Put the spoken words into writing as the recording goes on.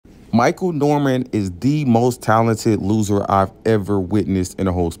Michael Norman is the most talented loser I've ever witnessed in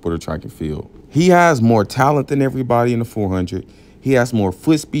the whole sport of track and field. He has more talent than everybody in the 400. He has more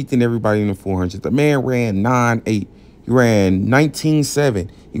foot speed than everybody in the 400. The man ran 9.8. He ran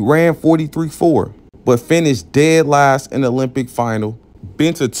 19.7. He ran 43.4, but finished dead last in the Olympic final.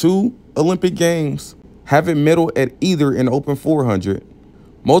 Been to 2 Olympic Games. Haven't medaled at either in the Open 400.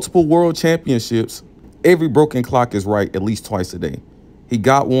 Multiple world championships. Every broken clock is right at least twice a day. He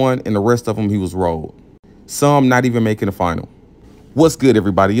got one, and the rest of them he was rolled. Some not even making the final. What's good,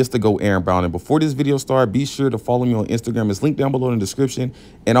 everybody? It's the GOAT Aaron Brown. And before this video starts, be sure to follow me on Instagram. It's linked down below in the description.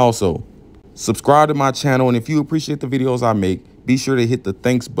 And also, subscribe to my channel. And if you appreciate the videos I make, be sure to hit the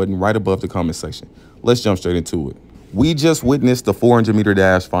thanks button right above the comment section. Let's jump straight into it. We just witnessed the 400-meter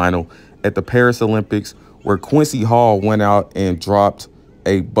dash final at the Paris Olympics, where Quincy Hall went out and dropped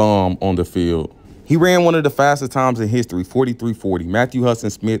a bomb on the field. He ran one of the fastest times in history, 43.40. Matthew Hudson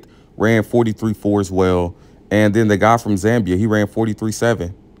Smith ran 43.4 as well. And then the guy from Zambia, he ran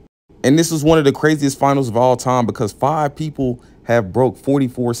 43.7. And this was one of the craziest finals of all time because 5 people have broke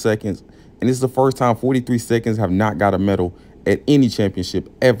 44 seconds. And this is the first time 43 seconds have not got a medal at any championship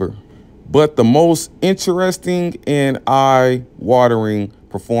ever. But the most interesting and eye-watering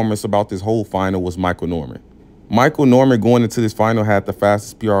performance about this whole final was Michael Norman. Michael Norman going into this final had the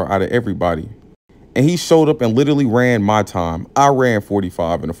fastest PR out of everybody. And he showed up and literally ran my time. I ran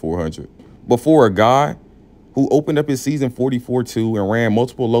 45 in the 400. Before a guy who opened up his season 44.2 and ran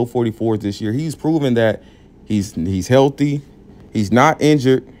multiple low 44s this year, he's proven that he's healthy, he's not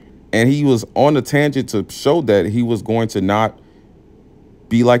injured, and he was on the tangent to show that he was going to not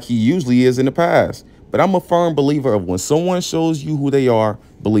be like he usually is in the past. But I'm a firm believer of when someone shows you who they are,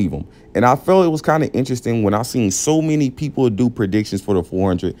 believe them. And I felt it was kind of interesting when I seen so many people do predictions for the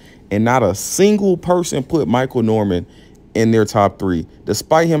 400 and not a single person put Michael Norman in their top 3,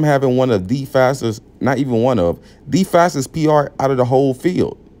 despite him having one of the fastest, not even one of, the fastest PR out of the whole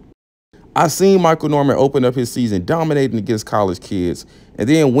field. I seen Michael Norman open up his season dominating against college kids and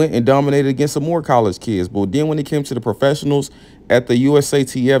then went and dominated against some more college kids. But then when it came to the professionals at the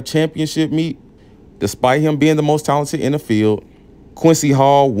USATF championship meet, despite him being the most talented in the field, Quincy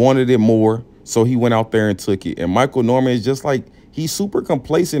Hall wanted it more, so he went out there and took it. And Michael Norman is just like, he's super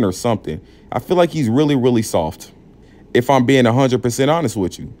complacent or something. I feel like he's really, really soft, if I'm being 100% honest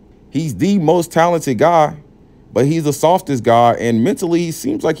with you. He's the most talented guy, but he's the softest guy, and mentally he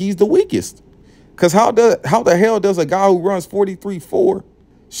seems like he's the weakest. Because how the hell does a guy who runs 43.4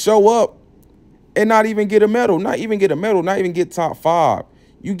 show up and not even get a medal, not even get top 5?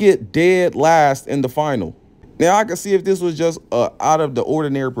 You get dead last in the final. Now, I can see if this was just out of the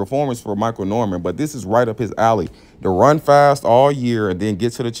ordinary performance for Michael Norman, but this is right up his alley. To run fast all year and then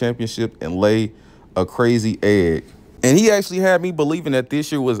get to the championship and lay a crazy egg. And he actually had me believing that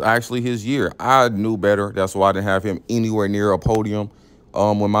this year was actually his year. I knew better. That's why I didn't have him anywhere near a podium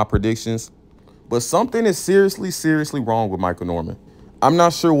with my predictions. But something is seriously wrong with Michael Norman. I'm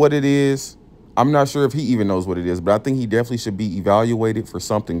not sure what it is. I'm not sure if he even knows what it is, but I think he definitely should be evaluated for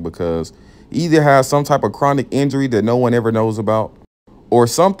something because he either has some type of chronic injury that no one ever knows about or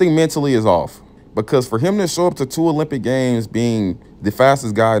something mentally is off. Because for him to show up to 2 Olympic Games being the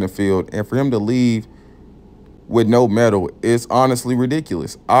fastest guy in the field and for him to leave with no medal is honestly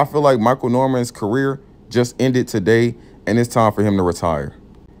ridiculous. I feel like Michael Norman's career just ended today and it's time for him to retire.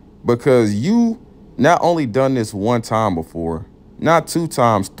 Because you not only done this one time before, not 2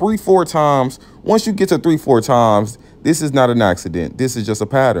 times, 3-4 times. Once you get to 3-4 times, this is not an accident. This is just a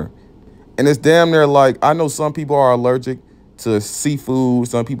pattern. And it's damn near like, I know some people are allergic to seafood.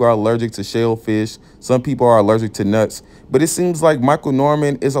 Some people are allergic to shellfish. Some people are allergic to nuts. But it seems like Michael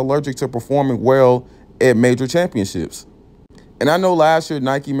Norman is allergic to performing well at major championships. And I know last year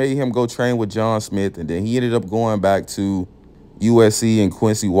Nike made him go train with John Smith, and then he ended up going back to USC and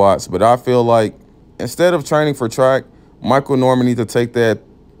Quincy Watts. But I feel like instead of training for track, Michael Norman needs to take that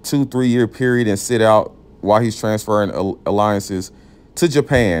 2-3 year period and sit out while he's transferring alliances to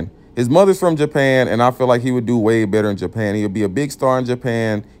Japan. His mother's from Japan, and I feel like he would do way better in Japan. He would be a big star in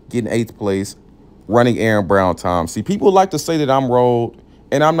Japan, getting 8th place, running Aaron Brown time. See, people like to say that I'm rolled,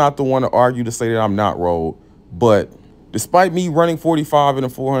 and I'm not the one to argue to say that I'm not rolled. But despite me running 45 in the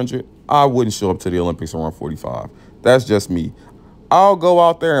 400, I wouldn't show up to the Olympics and run 45. That's just me. I'll go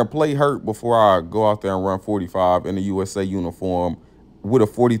out there and play hurt before I go out there and run 45 in the USA uniform with a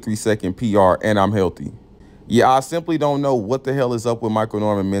 43-second PR and I'm healthy. Yeah, I simply don't know what the hell is up with Michael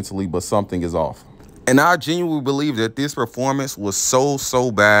Norman mentally, but something is off. And I genuinely believe that this performance was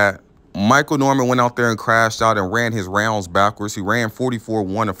so bad. Michael Norman went out there and crashed out and ran his rounds backwards. He ran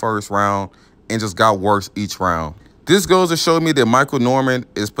 44-1 the first round and just got worse each round. This goes to show me that Michael Norman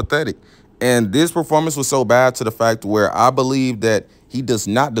is pathetic. And this performance was so bad to the fact where I believe that he does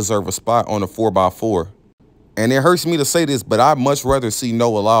not deserve a spot on a 4x4. And it hurts me to say this, but I'd much rather see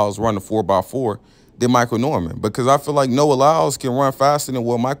Noah Lyles run the 4x4 than Michael Norman, because I feel like Noah Lyles can run faster than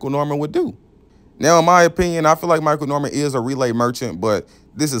what Michael Norman would do. Now, in my opinion, I feel like Michael Norman is a relay merchant, but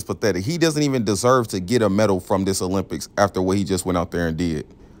this is pathetic. He doesn't even deserve to get a medal from this Olympics after what he just went out there and did.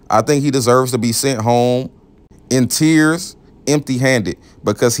 I think he deserves to be sent home in tears, empty-handed,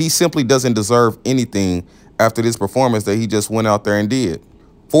 because he simply doesn't deserve anything after this performance that he just went out there and did.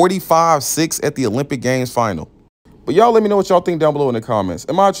 45-6 at the Olympic Games final. But y'all let me know what y'all think down below in the comments.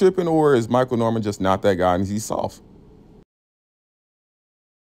 Am I tripping, or is Michael Norman just not that guy and he's soft?